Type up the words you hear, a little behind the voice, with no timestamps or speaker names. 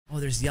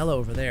there's yellow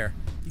over there.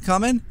 You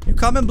coming? You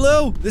coming,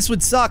 blue? This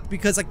would suck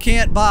because I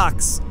can't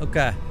box.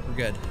 Okay, we're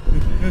good.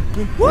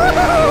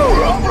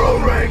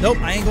 Woohoo! Nope,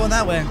 I ain't going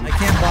that way. I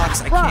can't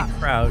box. I can't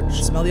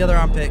crouch. Smell the other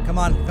armpit. Come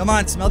on, come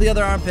on. Smell the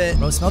other armpit.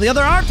 Bro, smell the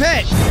other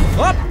armpit.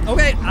 Oh,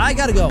 okay, I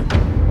gotta go.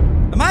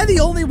 Am I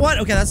the only one?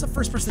 Okay, that's the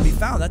first person to be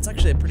found. That's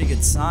actually a pretty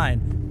good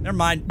sign. Never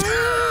mind.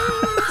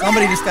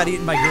 Somebody just got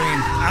eaten by green.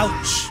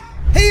 Ouch.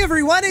 Hey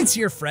everyone, it's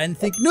your friend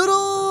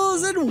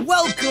Thinknoodles, and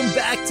welcome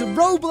back to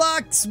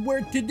Roblox, where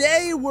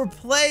today we're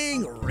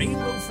playing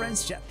Rainbow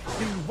Friends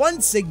Chapter 2.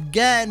 Once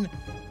again,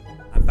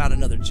 I found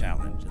another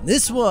challenge. And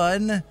this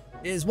one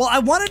is, well, I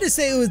wanted to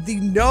say it was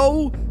the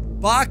no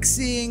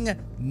boxing,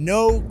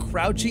 no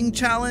crouching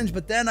challenge,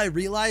 but then I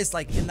realized,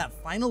 like, in that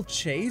final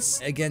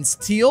chase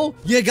against Teal,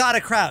 you gotta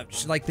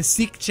crouch, like the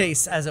seek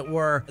chase, as it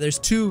were. There's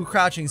 2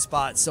 crouching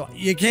spots, so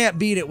you can't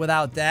beat it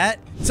without that.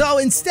 So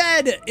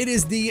instead, it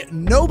is the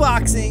no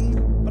boxing,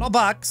 but I'll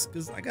box,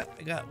 because I got,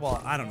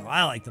 well, I don't know,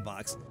 I like the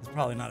box. It's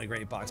probably not a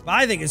great box, but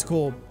I think it's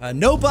cool.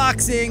 No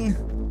boxing,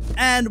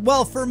 and,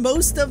 well, for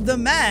most of the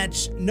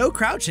match, no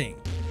crouching,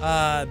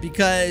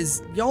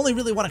 because you only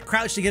really want to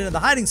crouch to get into the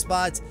hiding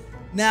spots.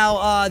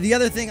 Now, the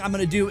other thing I'm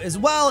going to do as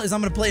well is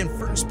I'm going to play in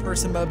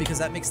first-person mode because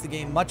that makes the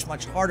game much,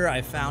 much harder.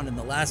 I found in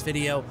the last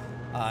video.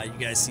 You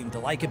guys seem to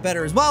like it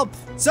better as well.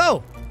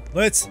 So,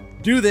 let's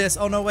do this.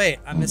 Oh, no, wait.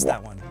 I missed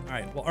that one. All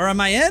right. Well, or am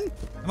I in?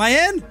 Am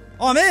I in?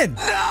 Oh, I'm in.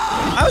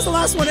 I was the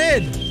last one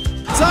in.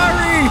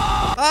 Sorry.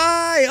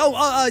 Hi.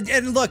 Oh,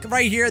 and look,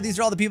 right here, these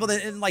are all the people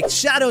that, and like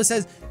Shadow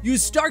says,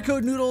 use star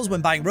code Noodles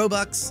when buying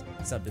Robux.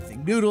 Sub to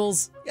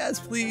Thinknoodles.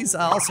 Yes, please.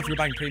 Also, if you're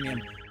buying premium,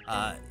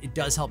 it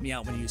does help me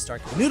out when you use Star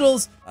Code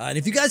Noodles. And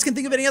if you guys can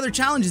think of any other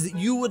challenges that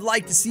you would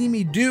like to see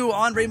me do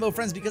on Rainbow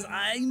Friends, because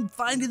I'm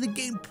finding the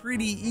game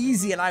pretty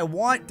easy and I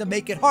want to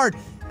make it hard,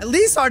 at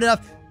least hard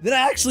enough that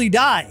I actually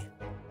die.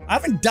 I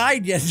haven't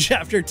died yet in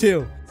Chapter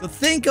 2. So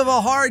think of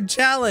a hard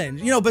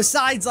challenge. You know,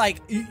 besides like,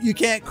 you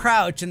can't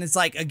crouch and it's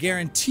like a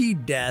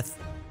guaranteed death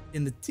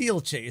in the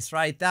Teal chase,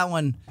 right? That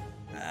one,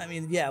 I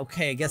mean, yeah,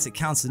 okay, I guess it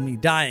counts as me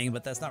dying,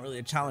 but that's not really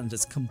a challenge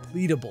that's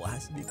completable. It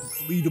has to be a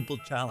completable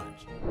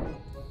challenge.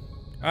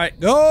 All right,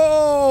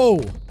 go!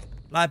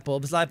 Light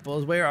bulbs,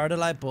 where are the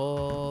light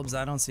bulbs?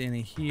 I don't see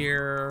any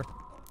here.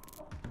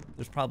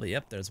 There's probably,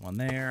 yep, there's one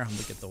there.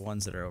 Look at the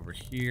ones that are over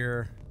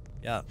here.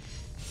 Yeah.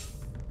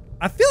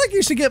 I feel like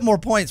you should get more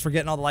points for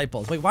getting all the light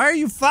bulbs. Wait, why are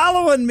you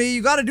following me?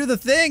 You gotta do the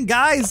thing,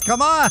 guys,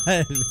 come on.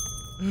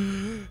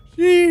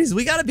 Jeez,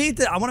 we gotta beat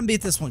this. I wanna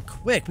beat this one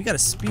quick. We gotta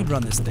speed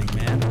run this thing,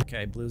 man.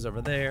 Okay, blue's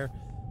over there.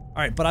 All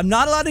right, but I'm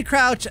not allowed to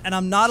crouch and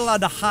I'm not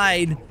allowed to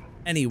hide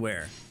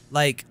anywhere.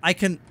 Like, I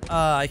can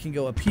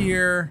go up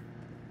here.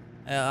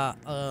 Now,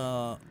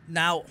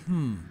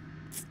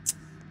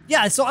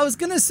 yeah, so I was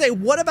gonna say,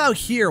 what about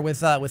here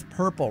with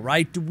purple,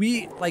 right? Do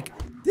we, like,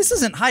 this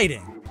isn't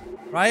hiding,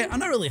 right? I'm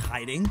not really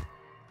hiding.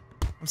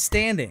 I'm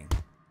standing.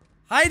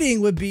 Hiding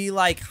would be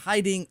like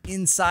hiding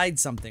inside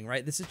something,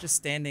 right? This is just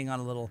standing on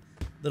a little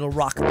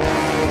rock.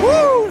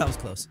 Woo! That was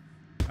close.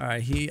 All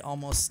right, he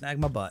almost snagged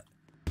my butt.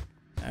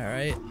 All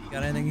right,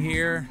 got anything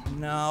here?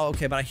 No,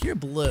 okay, but I hear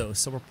blue,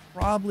 so we're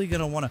probably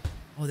gonna wanna,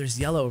 oh, there's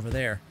yellow over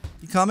there.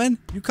 You coming?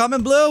 You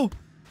coming, blue?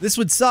 This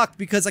would suck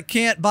because I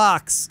can't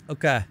box.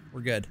 Okay,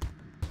 we're good.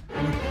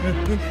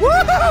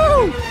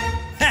 Woohoo!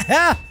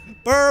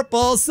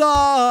 Purple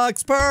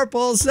sucks,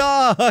 purple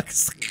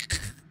sucks.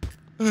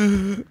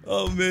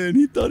 Oh man,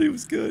 he thought he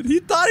was good. He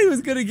thought he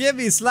was gonna get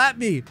me, slap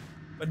me,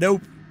 but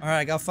nope. All right,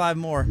 I got 5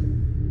 more.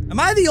 Am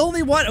I the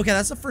only one? Okay,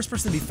 that's the first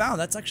person to be found.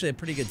 That's actually a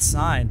pretty good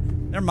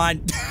sign. Never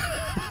mind.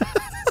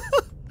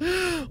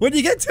 When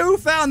you get 2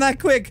 found that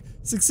quick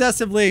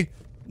successively,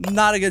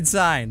 not a good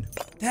sign.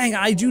 Dang,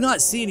 I do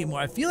not see anymore.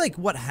 I feel like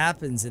what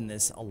happens in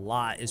this a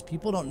lot is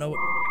people don't know what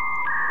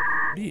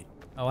do you,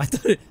 oh, I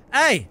thought it,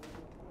 hey,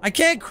 I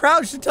can't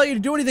crouch to tell you to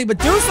do anything, but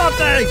do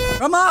something.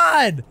 Come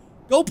on,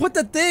 go put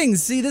the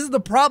things. See, this is the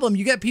problem.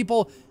 You get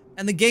people,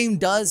 and the game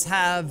does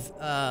have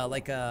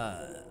like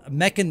a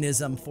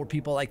mechanism for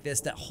people like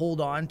this that hold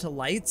on to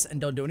lights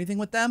and don't do anything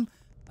with them.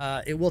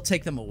 It will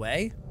take them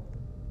away.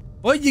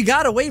 But you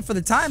gotta wait for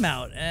the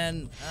timeout,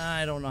 and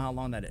I don't know how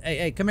long that is. Hey,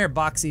 hey, come here,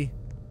 Boxy.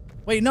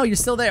 Wait, no, you're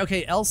still there.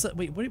 Okay, Elsa,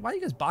 wait, why are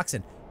you guys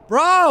boxing?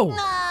 Bro!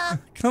 Nah,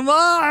 come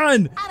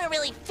on! I don't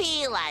really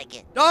feel like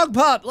it. Dog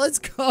pup, let's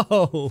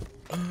go.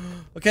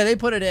 Okay, they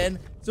put it in.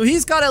 So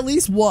he's got at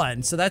least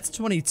 1, so that's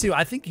 22.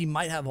 I think he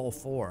might have all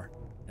 4.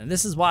 And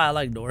this is why I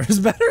like doors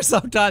better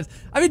sometimes.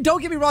 I mean,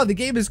 don't get me wrong, the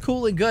game is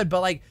cool and good,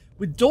 but like,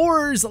 with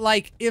doors,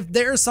 like, if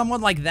there's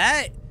someone like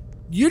that,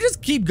 you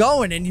just keep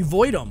going and you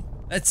void them.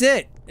 That's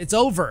it. It's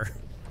over.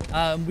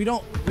 We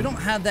don't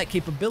have that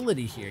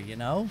capability here, you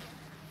know?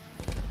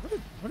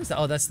 What is that?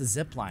 Oh, that's the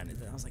zip line.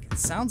 I was like, it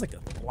sounds like a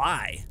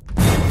fly.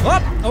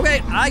 Oh,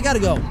 okay, I gotta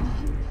go.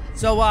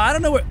 So I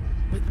don't know what.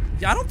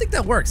 I don't think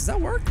that works. Does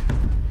that work?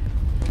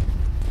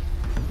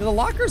 Do the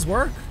lockers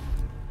work?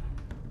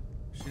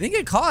 She didn't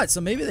get caught, so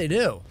maybe they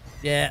do.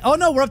 Yeah. Oh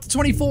no, we're up to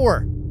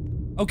 24.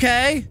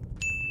 Okay.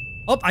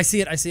 Oh, I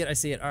see it. I see it. I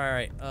see it. All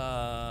right.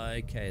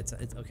 Okay. It's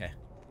okay.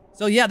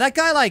 So yeah, that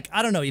guy, like,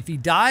 I don't know if he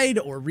died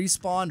or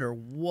respawned or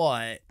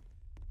what,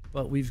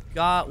 but we've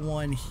got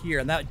one here.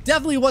 And that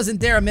definitely wasn't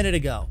there a minute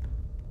ago.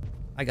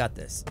 I got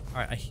this.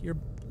 All right, I hear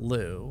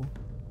blue,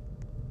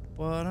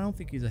 but I don't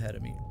think he's ahead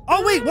of me.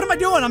 Oh wait, what am I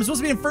doing? I'm supposed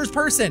to be in first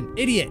person.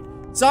 Idiot.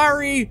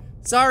 Sorry,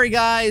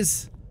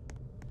 guys.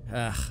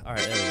 All right,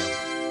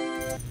 there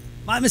we go.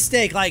 My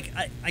mistake. Like,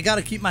 I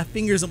gotta keep my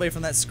fingers away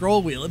from that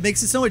scroll wheel. It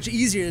makes it so much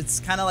easier.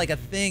 It's kind of like a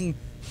thing,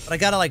 but I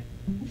gotta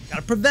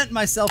prevent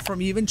myself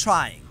from even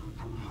trying.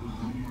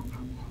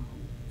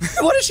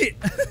 What is she?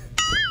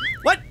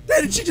 What?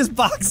 Did she just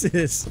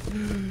boxes?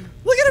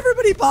 Look at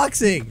everybody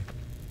boxing.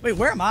 Wait,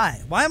 where am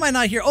I? Why am I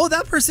not here? Oh,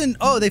 that person.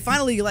 Oh, they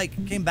finally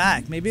like came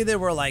back. Maybe they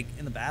were like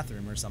in the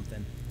bathroom or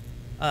something.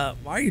 Why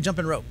are you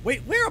jumping rope?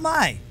 Wait, where am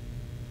I?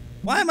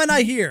 Why am I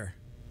not here?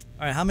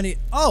 All right, how many?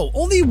 Oh,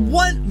 only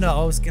one.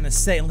 No, I was gonna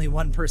say only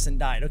one person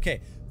died.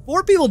 Okay,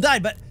 4 people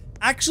died, but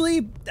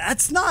actually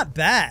that's not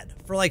bad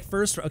for like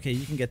first. Okay,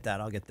 you can get that.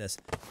 I'll get this.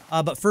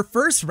 But for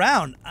first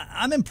round,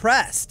 I'm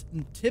impressed.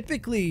 And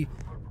typically,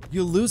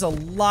 you lose a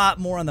lot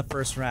more on the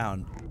first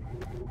round.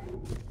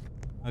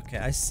 Okay,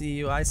 I see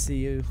you. I see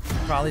you. You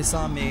probably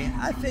saw me.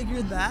 I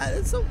figured that.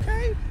 It's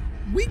okay.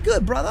 We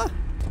good, brother.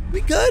 We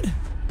good.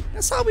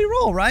 That's how we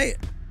roll, right?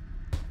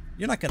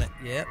 You're not gonna.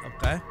 Yeah.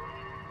 Okay.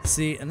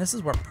 See, and this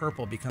is where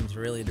purple becomes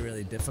really,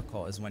 really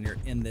difficult, is when you're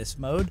in this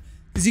mode,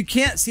 because you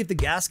can't see if the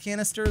gas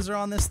canisters are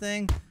on this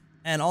thing,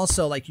 and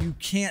also like you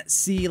can't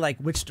see like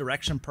which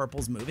direction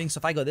purple's moving. So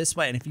if I go this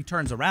way and if he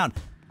turns around,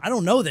 I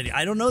don't know that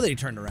he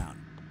turned around.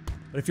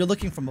 But if you're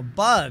looking from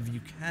above, you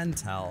can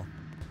tell.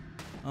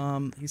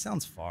 He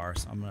sounds far,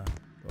 so I'm gonna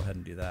go ahead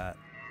and do that.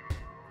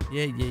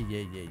 Yeah.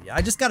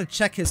 I just gotta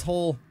check his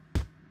whole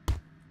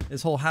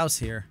house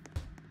here.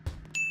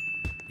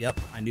 Yep,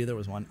 I knew there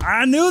was one.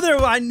 I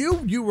knew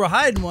you were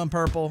hiding one,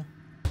 purple.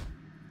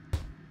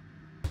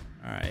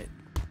 All right.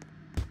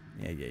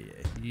 Yeah.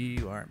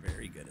 You aren't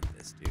very good at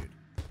this, dude.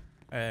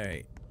 All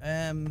right.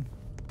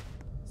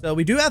 So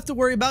we do have to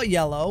worry about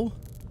yellow,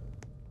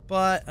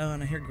 but oh,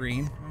 and I hear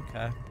green.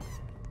 Okay.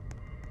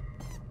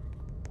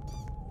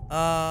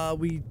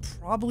 We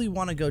probably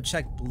want to go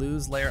check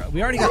blue's lair.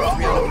 We already got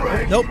 3 out of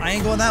 3. Nope, I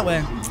ain't going that way.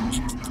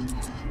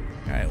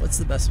 All right, what's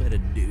the best way to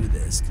do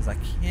this? Because I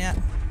can't.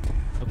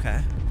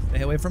 Okay,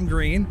 stay away from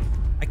green.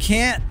 I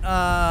can't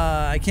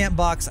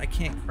box. I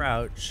can't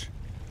crouch.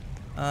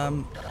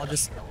 I'll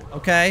just.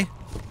 Okay,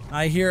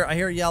 I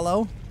hear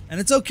yellow, and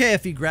it's okay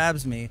if he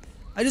grabs me.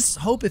 I just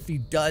hope if he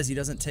does, he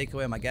doesn't take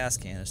away my gas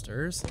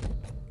canisters.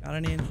 Got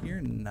any in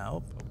here?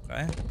 Nope.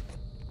 Okay.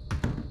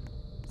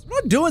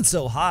 We're not doing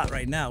so hot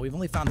right now. We've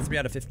only found 3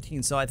 out of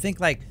 15, so I think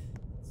like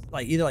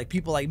either like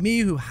people like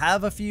me who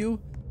have a few,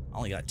 I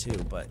only got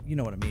 2, but you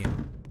know what I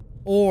mean,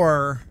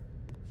 or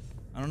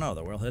I don't know,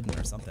 they're well hidden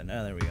or something.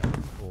 Oh, there we go.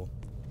 Cool.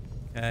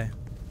 Okay.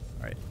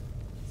 All right.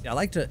 See, I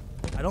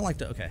don't like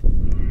to. Okay.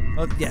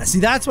 Oh yeah. See,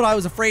 that's what I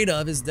was afraid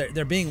of, is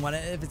there being one.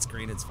 If it's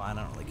green, it's fine.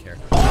 I don't really care.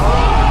 You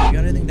got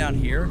anything down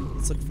here?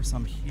 Let's look for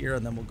some here,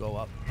 and then we'll go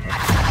up.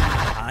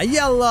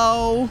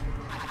 Yellow.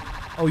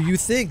 Oh, you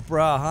think,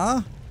 bruh,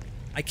 huh?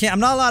 I can't. I'm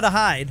not allowed to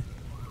hide.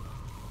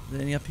 Is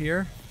there any up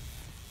here?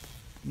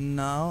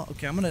 No.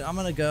 Okay, I'm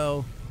gonna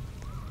go.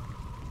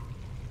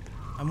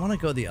 I want to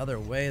go the other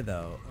way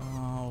though.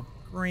 Oh,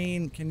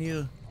 green. Can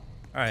you?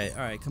 All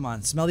right. Come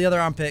on. Smell the other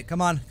armpit.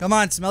 Come on.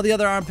 Smell the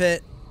other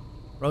armpit.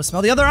 Bro,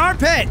 smell the other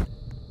armpit.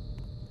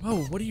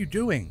 Whoa, what are you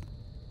doing?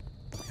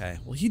 Okay.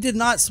 Well, he did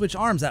not switch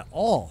arms at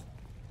all.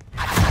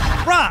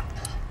 Bruh!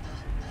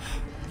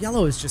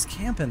 Yellow is just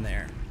camping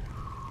there.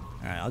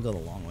 All right, I'll go the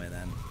long way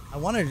then. I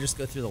wanted to just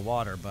go through the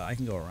water, but I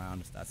can go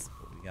around if that's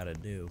what we gotta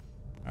do.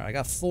 All right, I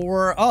got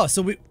 4. Oh,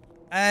 so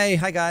hey,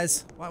 hi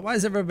guys. Why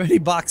is everybody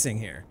boxing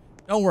here?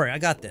 Don't worry, I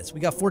got this.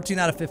 We got 14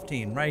 out of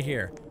 15 right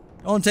here.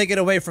 Don't take it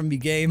away from me,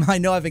 game. I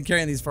know I've been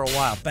carrying these for a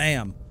while.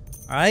 Bam.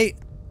 All right,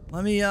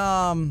 let me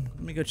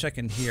go check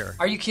in here.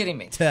 Are you kidding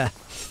me?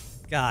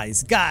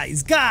 Guys,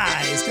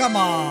 come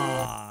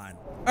on.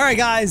 All right,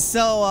 guys,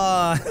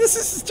 so this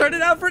is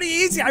starting out pretty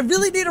easy. I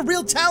really need a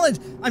real challenge.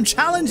 I'm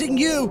challenging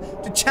you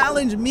to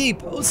challenge me.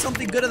 Post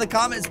something good in the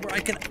comments where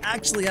I can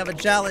actually have a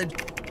challenge.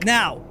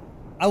 Now,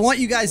 I want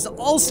you guys to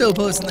also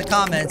post in the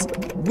comments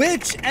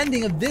which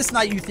ending of this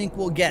night you think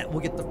we'll get.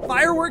 We'll get the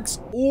fireworks,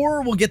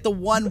 or we'll get the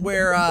one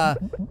where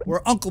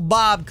Uncle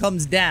Bob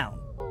comes down.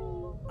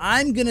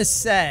 I'm gonna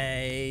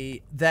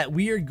say that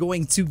we're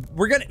gonna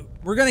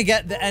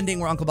get the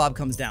ending where Uncle Bob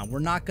comes down. We're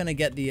not gonna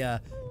get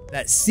the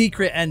that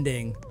secret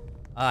ending.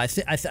 I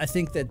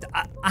think that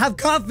I have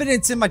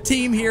confidence in my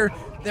team here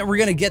that we're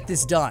gonna get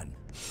this done.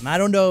 And I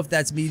don't know if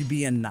that's me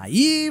being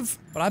naive,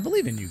 but I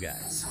believe in you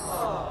guys.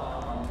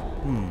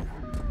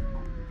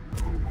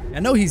 I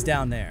know he's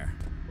down there,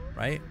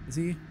 right? Is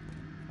he?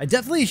 I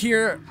definitely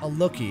hear a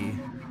lookie,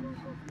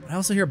 but I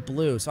also hear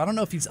blue, so I don't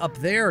know if he's up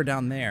there or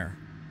down there.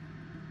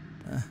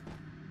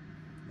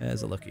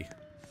 There's a lookie.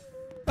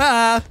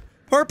 Ah,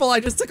 purple, I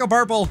just took a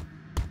purple.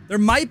 There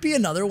might be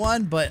another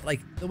one, but like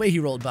the way he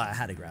rolled by, I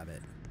had to grab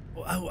it.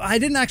 I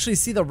didn't actually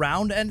see the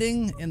round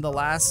ending in the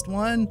last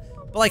one,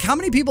 but like how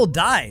many people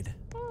died?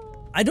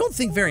 I don't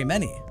think very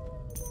many.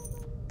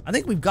 I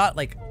think we've got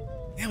like,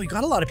 yeah, we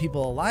got a lot of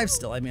people alive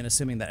still. I mean,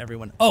 assuming that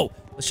everyone, oh,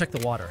 let's check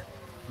the water.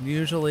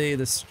 Usually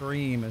the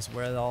stream is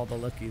where all the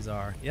lookies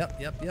are.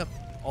 Yep.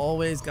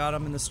 Always got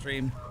them in the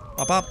stream.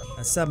 Pop.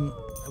 That's 7.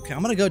 Okay,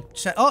 I'm gonna go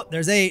check. Oh,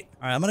 there's 8.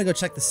 All right, I'm gonna go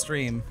check the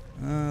stream.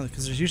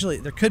 Because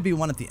there could be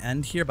one at the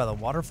end here by the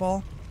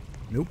waterfall.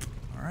 Nope.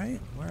 All right,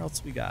 where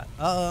else we got?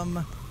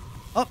 Oh,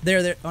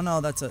 there. Oh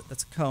no, that's a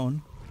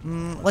cone.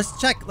 Let's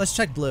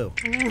check blue.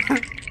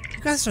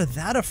 You guys are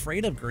that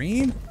afraid of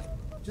green?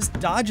 Just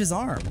dodge his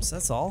arms,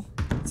 that's all.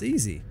 It's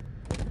easy.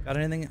 Got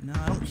anything? No,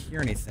 I don't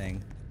hear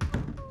anything.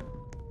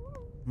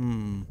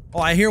 Oh,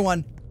 I hear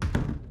one.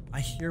 I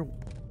hear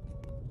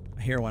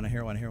one.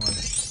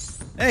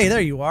 Hey,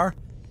 there you are.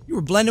 You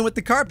were blending with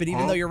the carpet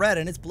even though you're red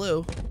and it's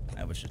blue.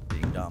 I was just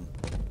being dumb.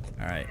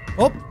 All right.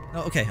 Oh,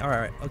 no, okay, all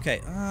right, okay.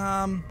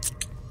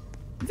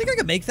 You think I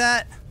could make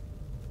that?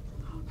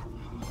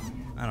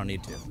 I don't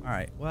need to. All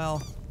right,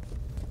 well,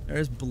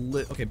 there's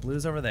blue. Okay,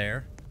 blue's over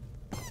there.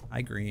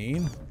 Hi,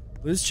 green.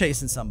 Blue's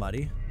chasing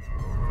somebody.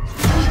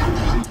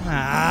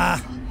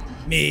 Ah,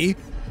 me.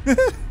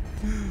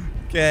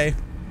 Okay.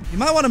 You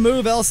might want to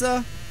move,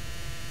 Elsa.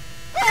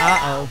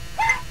 Uh-oh.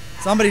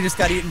 Somebody just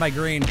got eaten by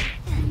green.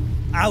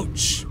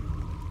 Ouch.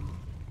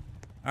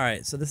 All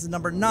right, so this is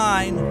number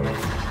 9.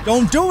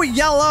 Don't do it,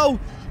 yellow.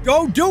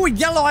 Don't do it,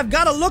 yellow. I've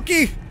got a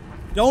lookie.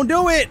 Don't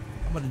do it.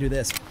 I'm gonna do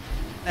this.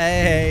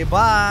 Hey,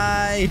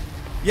 bye.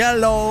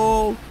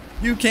 Yellow.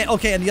 You can't.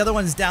 Okay, and the other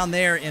one's down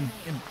there in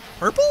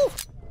purple?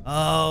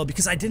 Oh,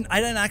 because I didn't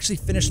actually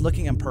finish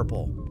looking in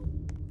purple.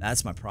 That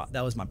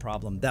was my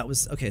problem. That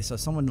was okay, so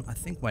someone I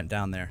think went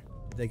down there.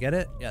 Did they get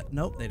it? Yeah,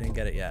 nope, they didn't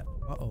get it yet.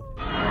 Uh-oh.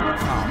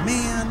 Oh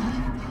man.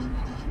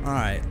 All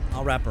right,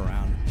 I'll wrap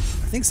around.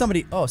 I think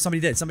somebody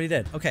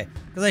did. Okay,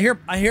 because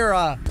I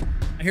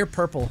hear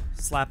purple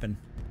slapping.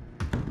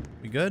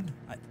 We good?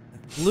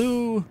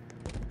 Blue,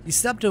 he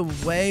stepped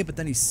away, but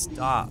then he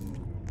stopped.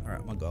 All right,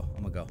 I'm gonna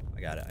go. I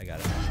got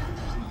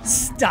it.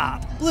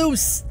 Stop, Blue,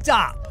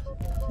 stop.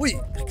 Wait,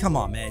 come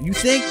on, man. You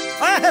think?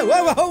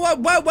 Oh,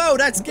 whoa,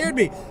 that scared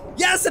me.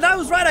 Yes, and I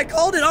was right. I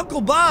called it.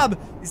 Uncle Bob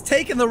is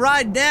taking the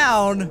ride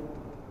down.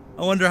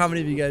 I wonder how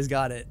many of you guys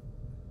got it.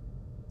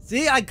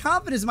 See, I have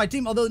confidence in my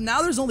team, although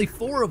now there's only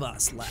 4 of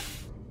us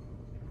left.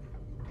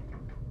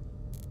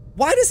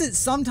 Why does it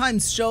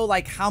sometimes show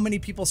like how many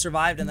people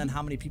survived and then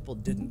how many people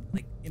didn't,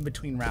 like in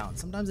between rounds?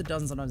 Sometimes it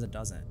doesn't, sometimes it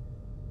doesn't.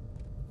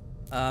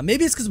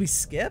 Maybe it's because we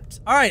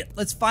skipped. All right,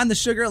 let's find the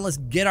sugar and let's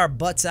get our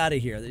butts out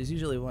of here. There's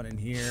usually one in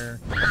here.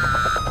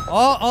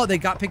 Oh, they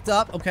got picked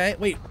up. Okay,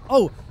 wait,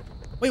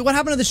 what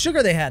happened to the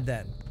sugar they had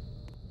then?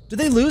 Did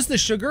they lose the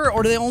sugar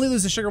or do they only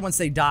lose the sugar once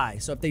they die?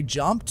 So if they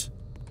jumped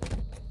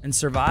and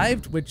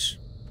survived, which,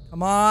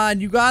 come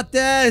on, you got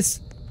this.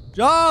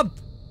 Jump.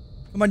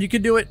 Come on, you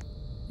can do it.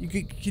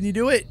 Can you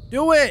do it?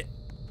 Do it.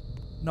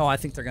 No, I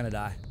think they're gonna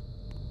die.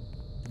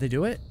 Did they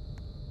do it?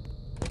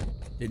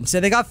 Didn't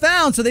say they got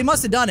found, so they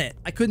must have done it.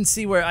 I couldn't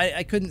see where,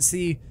 I couldn't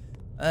see,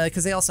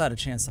 because they also had a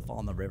chance to fall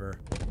in the river.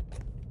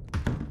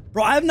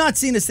 Bro, I have not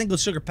seen a single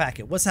sugar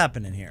packet. What's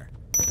happening here?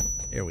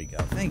 Here we go,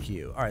 thank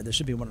you. All right, there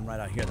should be one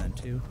right out here then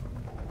too.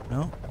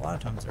 No, a lot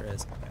of times there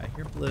is. Okay, I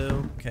hear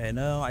blue. Okay,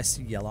 no, I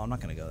see yellow. I'm not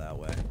gonna go that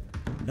way.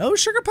 No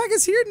sugar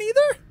packets here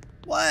neither?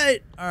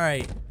 What? All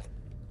right.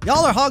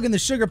 Y'all are hogging the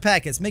sugar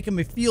packets, making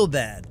me feel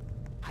bad.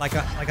 Like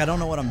I don't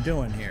know what I'm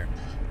doing here.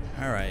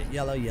 All right,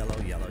 yellow.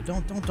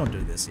 Don't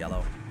do this,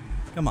 yellow.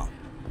 Come on.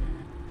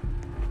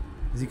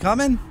 Is he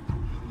coming?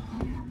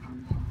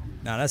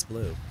 No, that's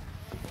blue.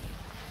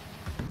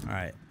 All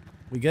right,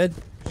 we good?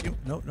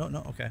 No.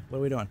 Okay, what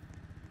are we doing?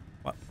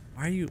 What?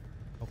 Why are you?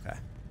 Okay,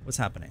 what's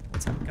happening?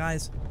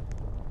 Guys?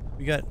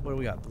 What do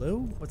we got?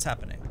 Blue? What's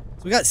happening?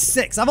 So we got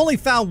 6. I've only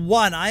found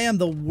 1. I am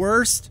the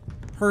worst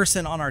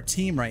person on our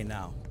team right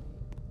now.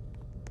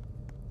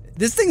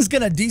 This thing's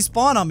gonna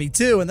despawn on me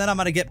too, and then I'm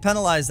gonna get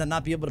penalized and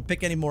not be able to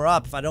pick any more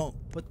up if I don't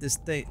put this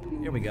thing.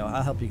 Here we go.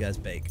 I'll help you guys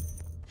bake.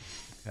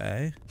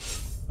 Okay.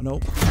 Oh,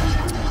 nope.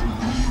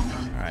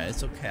 All right,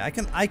 it's okay.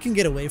 I can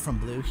get away from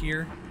blue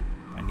here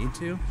if I need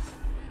to.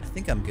 I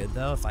think I'm good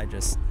though if I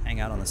just hang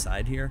out on the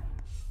side here.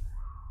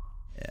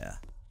 Yeah.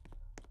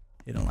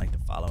 He don't like to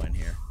follow in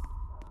here.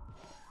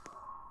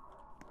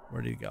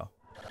 Where do you go?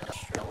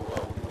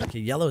 Okay,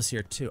 yellow's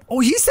here too. Oh,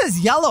 he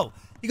says yellow.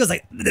 He goes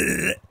like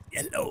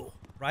yellow.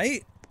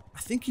 Right? I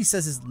think he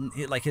says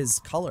his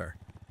color.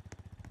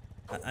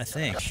 I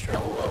think.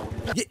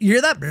 You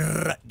hear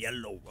that?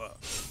 Yellow.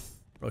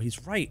 Bro,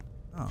 he's right.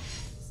 Oh,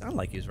 sounded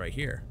like he was right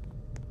here.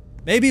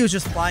 Maybe he was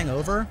just flying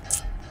over.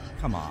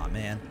 Come on,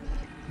 man.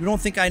 You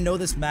don't think I know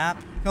this map?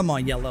 Come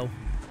on, yellow.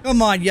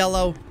 Come on,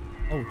 yellow.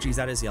 Oh, geez,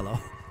 that is yellow.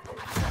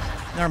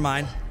 Never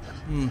mind.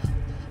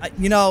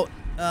 You know,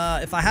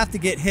 if I have to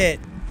get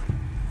hit,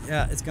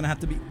 yeah, it's gonna have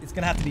to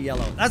be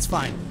yellow. That's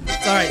fine.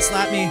 It's all right.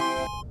 Slap me.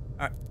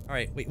 All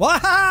right, wait. Wow,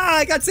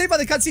 I got saved by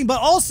the cutscene, but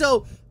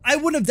also I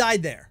wouldn't have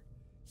died there.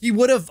 He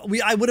would have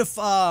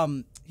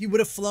flown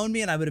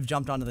me, and I would have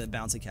jumped onto the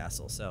bouncy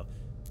castle. So,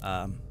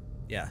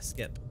 yeah,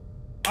 skip.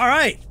 All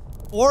right,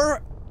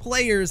 or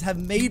players have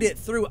made it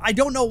through. I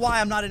don't know why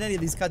I'm not in any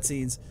of these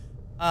cutscenes.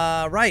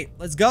 Right,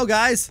 let's go,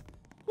 guys.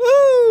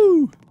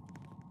 Woo!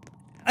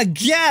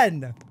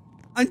 Again,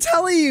 I'm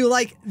telling you,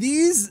 like,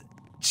 these...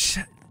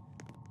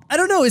 I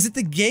don't know, is it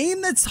the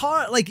game that's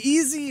hard, like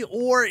easy,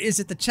 or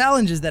is it the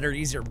challenges that are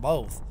easier?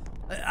 Both.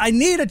 I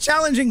need a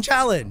challenging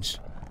challenge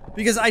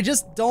because I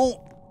just don't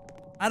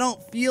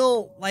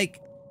feel like,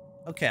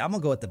 okay, I'm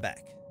gonna go at the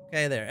back.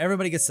 Okay, there,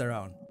 everybody gets their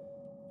own.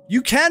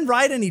 You can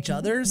ride in each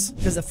other's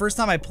because the first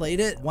time I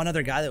played it, one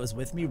other guy that was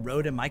with me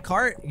rode in my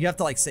cart. You have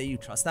to like say you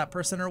trust that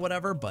person or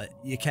whatever, but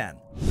you can.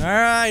 All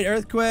right,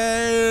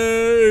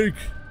 earthquake.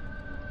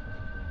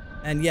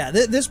 And yeah,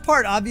 this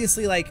part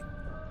obviously, like,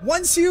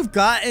 once you've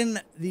gotten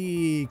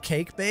the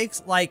cake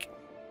bakes, like,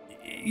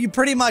 you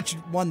pretty much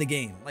won the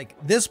game. Like,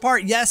 this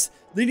part, yes,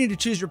 leading to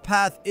choose your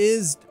path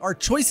are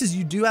choices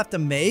you do have to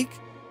make.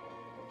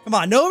 Come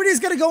on, nobody's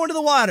gonna go into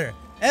the water.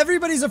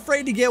 Everybody's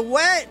afraid to get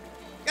wet.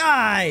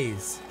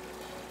 Guys.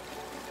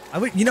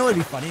 You know what would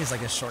be funny is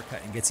like a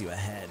shortcut and gets you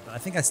ahead, but I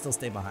think I still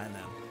stay behind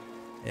them.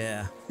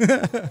 Yeah.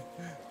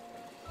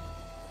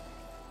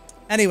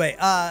 Anyway,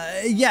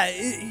 yeah,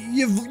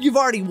 you've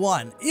already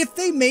won. If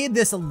they made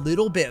this a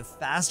little bit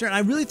faster, and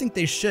I really think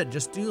they should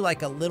just do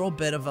like a little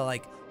bit of a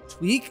like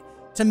tweak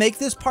to make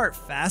this part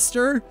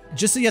faster,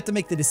 just so you have to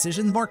make the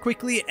decisions more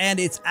quickly, and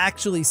it's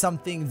actually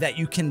something that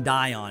you can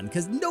die on,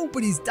 because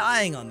nobody's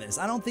dying on this.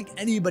 I don't think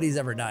anybody's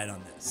ever died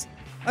on this.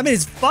 I mean,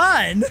 it's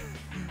fun.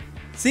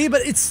 See,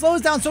 but it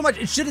slows down so much.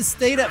 It should have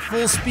stayed at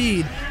full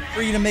speed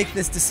for you to make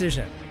this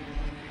decision,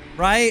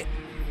 right?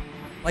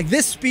 Like,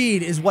 this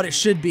speed is what it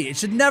should be. It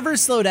should never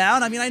slow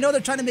down. I mean, I know they're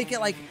trying to make it,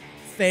 like,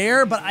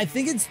 fair, but I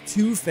think it's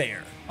too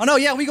fair. Oh, no,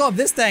 yeah, we go up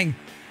this thing.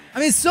 I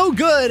mean, it's so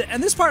good.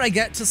 And this part I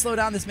get to slow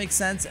down. This makes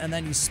sense. And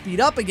then you speed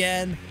up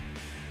again.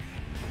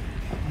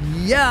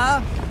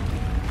 Yeah.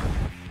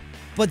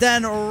 But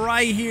then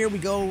right here, we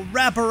go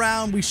wrap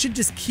around. We should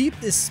just keep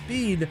this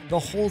speed the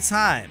whole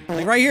time.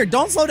 Like, right here,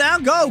 don't slow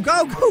down. Go,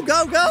 go, go,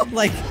 go, go.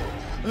 Like,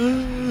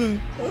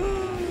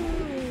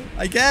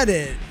 I get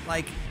it.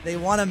 Like, they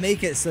want to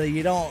make it so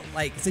you don't,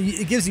 like, so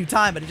it gives you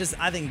time, but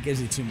I think it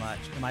gives you too much,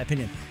 in my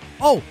opinion.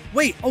 Oh,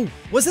 wait, oh,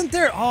 wasn't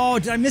there, oh,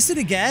 did I miss it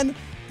again?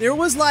 There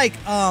was like,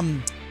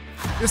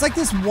 there's like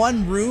this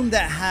one room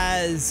that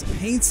has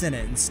paints in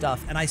it and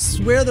stuff, and I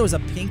swear there was a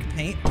pink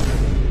paint.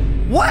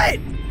 What?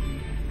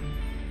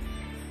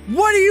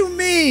 What do you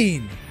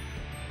mean?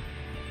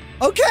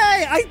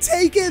 Okay, I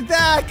take it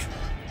back.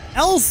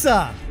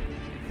 Elsa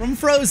from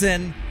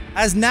Frozen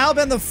has now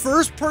been the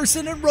first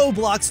person in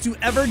Roblox to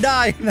ever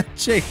die in that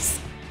chase.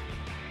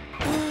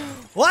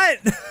 What?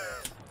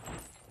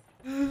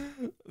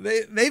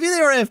 Maybe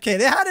they were AFK.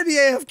 They had to be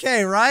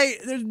AFK, right?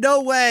 There's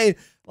no way,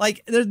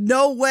 like, there's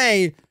no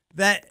way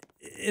that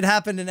it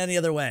happened in any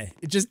other way.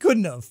 It just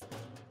couldn't have.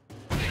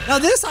 Now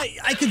this,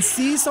 I could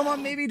see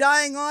someone maybe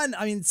dying on.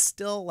 I mean, it's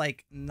still,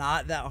 like,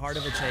 not that hard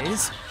of a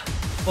chase.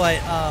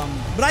 But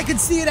I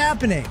could see it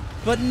happening.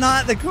 But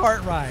not the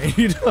cart ride.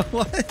 You know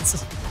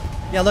what?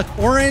 Yeah, look,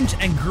 orange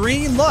and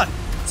green, look.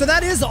 So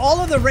that is all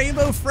of the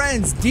Rainbow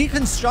Friends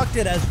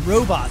deconstructed as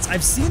robots.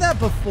 I've seen that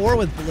before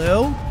with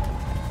blue.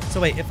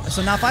 So wait,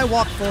 so now if I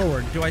walk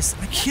forward, I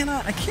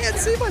can't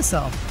see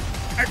myself.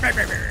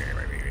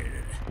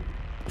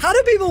 How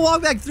do people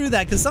walk back through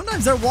that? Because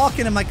sometimes they're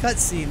walking in my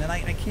cutscene and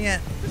I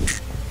can't,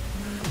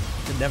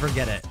 I can never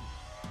get it.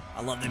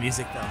 I love the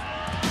music though.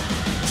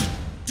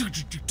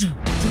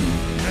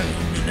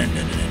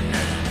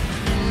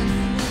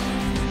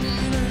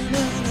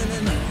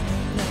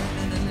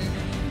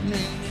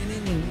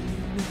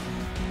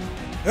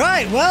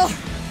 Right, well,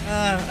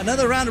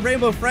 another round of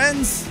Rainbow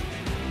Friends,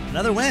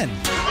 another win.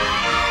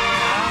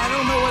 I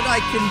don't know what I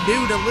can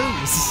do to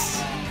lose.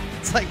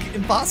 It's like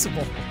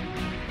impossible.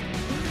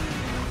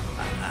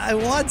 I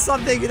want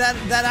something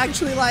that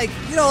actually, like,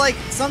 you know, like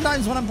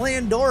sometimes when I'm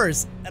playing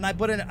Doors and I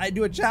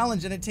do a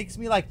challenge and it takes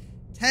me like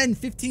 10,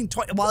 15,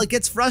 20, while it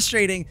gets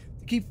frustrating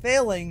to keep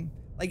failing,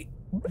 like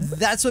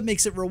that's what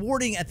makes it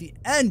rewarding at the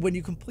end when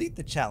you complete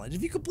the challenge.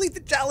 If you complete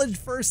the challenge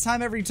first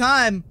time every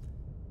time,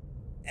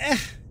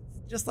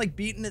 just like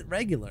beating it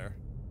regular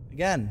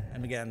again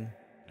and again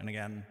and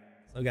again.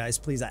 So guys,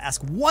 please, I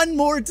ask one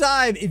more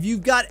time, if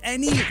you've got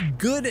any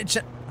good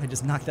I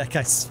just knocked that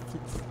guy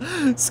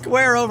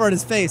square over on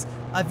his face.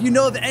 If you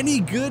know of any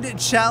good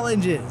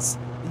challenges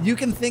you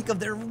can think of,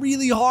 they're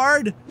really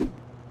hard,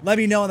 let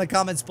me know in the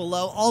comments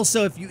below.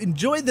 Also, if you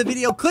enjoyed the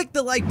video, click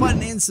the like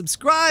button and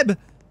subscribe,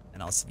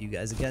 and I'll see you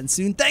guys again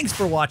soon. Thanks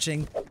for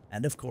watching,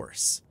 and of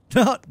course,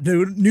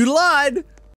 Noodle-eyed.